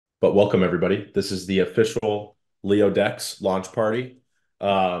But welcome everybody. This is the official LeoDex launch party.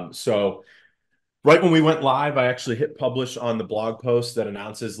 So right when we went live, I actually hit publish on the blog post that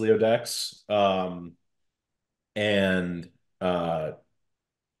announces LeoDex. And uh,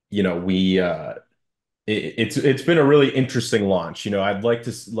 you know, we it's been a really interesting launch. I'd like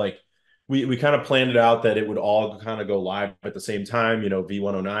to we kind of planned it out that it would all kind of go live at the same time.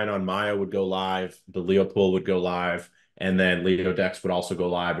 V109 on Maya would go live, the Leo pool would go live, and then LeoDex would also go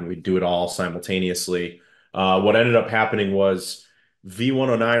live, and we'd do it all simultaneously. What ended up happening was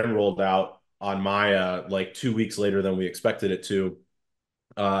V109 rolled out on Maya like 2 weeks later than we expected it to.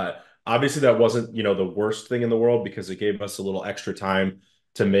 Uh, Obviously, that wasn't, the worst thing in the world because it gave us a little extra time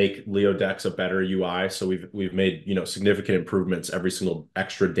to make LeoDex a better UI. So we've made, significant improvements every single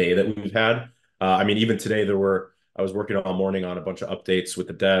extra day that we've had. I mean, even today I was working all morning on a bunch of updates with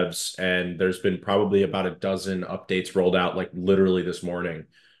the devs, and there's been probably about a dozen updates rolled out like literally this morning,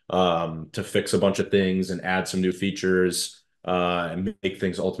 to fix a bunch of things and add some new features, and make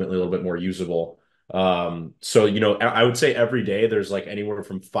things ultimately a little bit more usable. So I would say every day there's like anywhere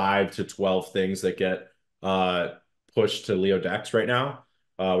from 5 to 12 things that get uh pushed to LeoDex right now.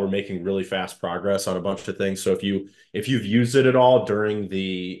 We're making really fast progress on a bunch of things. So if you've used it at all during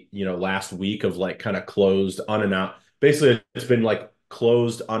the last week of like kind of closed unannounced, basically it's been like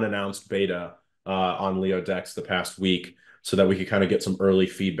closed unannounced beta on LeoDex the past week, so that we could kind of get some early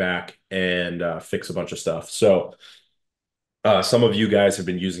feedback and fix a bunch of stuff. So some of you guys have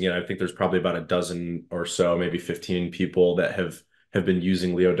been using it. I think there's probably about a dozen or so, maybe 15 people that have been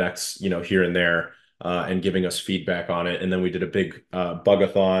using LeoDex, here and there, and giving us feedback on it. And then we did a big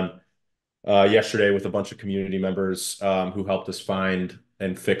bugathon yesterday with a bunch of community members, who helped us find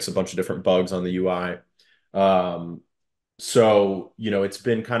and fix a bunch of different bugs on the UI. So it's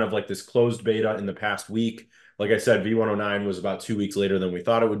been kind of like this closed beta in the past week. Like I said, V109 was about 2 weeks later than we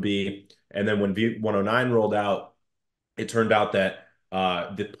thought it would be. And then when V109 rolled out, it turned out that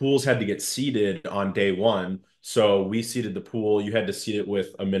the pools had to get seeded on day one. So we seeded the pool. You had to seed it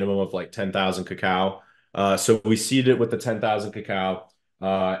with a minimum of like 10,000 cacao. So we seeded it with the 10,000 cacao.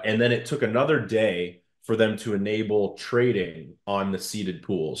 And then it took another day for them to enable trading on the seeded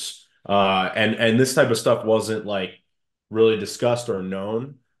pools. And this type of stuff wasn't like really discussed or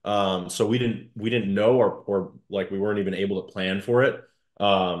known. So we didn't know, or like we weren't even able to plan for it.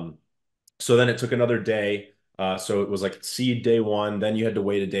 So then it took another day. So it was like seed day one. Then you had to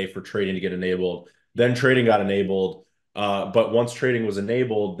wait a day for trading to get enabled. Then trading got enabled. But once trading was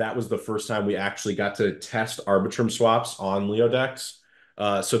enabled, that was the first time we actually got to test Arbitrum swaps on LeoDex.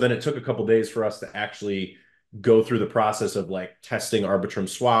 So then it took a couple days for us to actually go through the process of like testing Arbitrum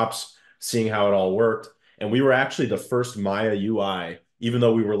swaps, seeing how it all worked. And we were actually the first Maya UI, even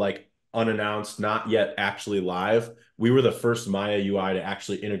though we were like unannounced, not yet actually live. We were the first Maya UI to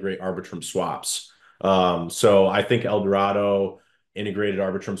actually integrate Arbitrum swaps. So I think Eldorado integrated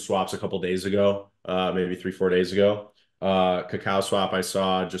Arbitrum swaps a couple days ago, maybe 3, 4 days ago. Cacao swap I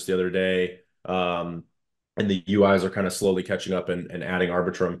saw just the other day. And the UIs are kind of slowly catching up and adding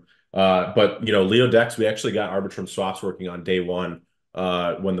Arbitrum. But LeoDex, we actually got Arbitrum swaps working on day one,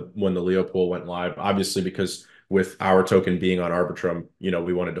 when the Leo pool went live. Obviously, because with our token being on Arbitrum,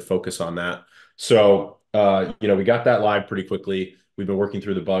 we wanted to focus on that. So we got that live pretty quickly. We've been working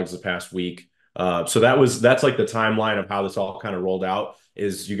through the bugs the past week. So that's like the timeline of how this all kind of rolled out.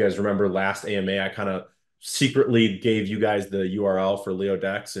 Is you guys remember last AMA, I kind of secretly gave you guys the URL for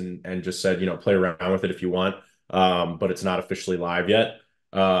LeoDex and just said, play around with it if you want. But it's not officially live yet.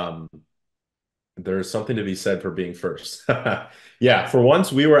 Um, there's something to be said for being first. Yeah, for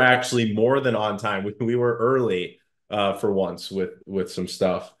once we were actually more than on time. We were early for once with some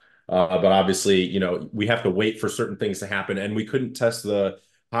stuff. But obviously, we have to wait for certain things to happen, and we couldn't test the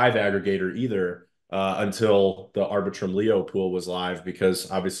Hive aggregator either until the Arbitrum Leo pool was live,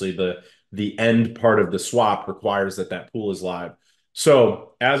 because obviously the end part of the swap requires that pool is live.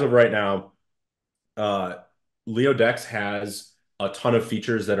 So as of right now, uh, LeoDex has a ton of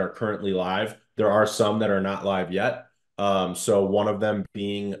features that are currently live. There are some that are not live yet. So one of them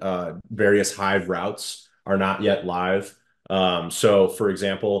being various Hive routes are not yet live. So for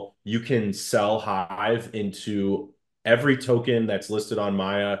example, you can sell Hive into every token that's listed on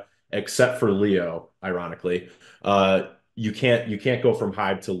Maya except for Leo, ironically. You can't go from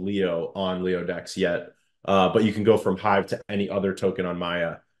Hive to Leo on LeoDex yet. But you can go from Hive to any other token on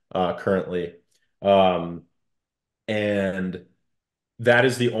Maya currently. Um, and that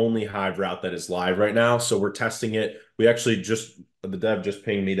is the only Hive route that is live right now. So we're testing it. We actually the dev just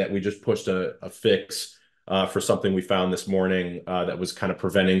pinged me that we just pushed a fix for something we found this morning that was kind of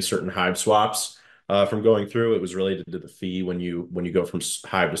preventing certain Hive swaps. from going through. It was related to the fee when you go from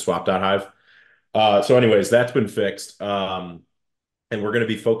Hive to swap.hive. So anyways, that's been fixed. And we're going to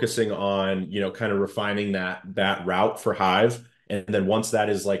be focusing on, kind of refining that route for Hive. And then once that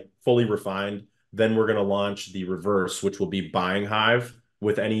is like fully refined, then we're going to launch the reverse, which will be buying Hive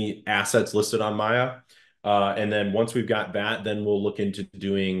with any assets listed on Maya. And then once we've got that, then we'll look into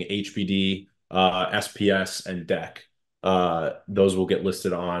doing HBD, SPS, and DEC. Those will get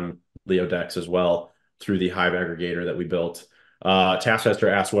listed on LeoDex as well through the Hive aggregator that we built. Taskmaster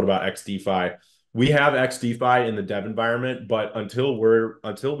asked, what about XDeFi? We have XDeFi in the dev environment, but until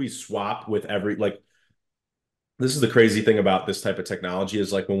we swap with every like this is the crazy thing about this type of technology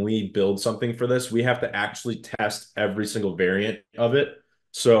is like when we build something for this, we have to actually test every single variant of it.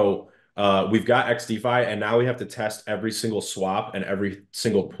 So we've got XDeFi, and now we have to test every single swap and every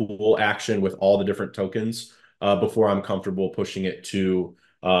single pool action with all the different tokens before I'm comfortable pushing it to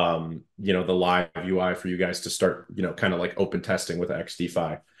the live UI for you guys to start, kind of like open testing with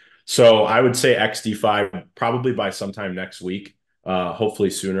XDeFi. So I would say XDeFi probably by sometime next week,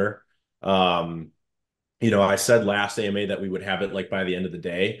 hopefully sooner. Um, I said last AMA that we would have it like by the end of the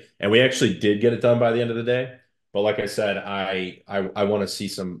day, and we actually did get it done by the end of the day. But like I said, I want to see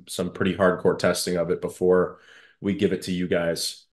some pretty hardcore testing of it before we give it to you guys.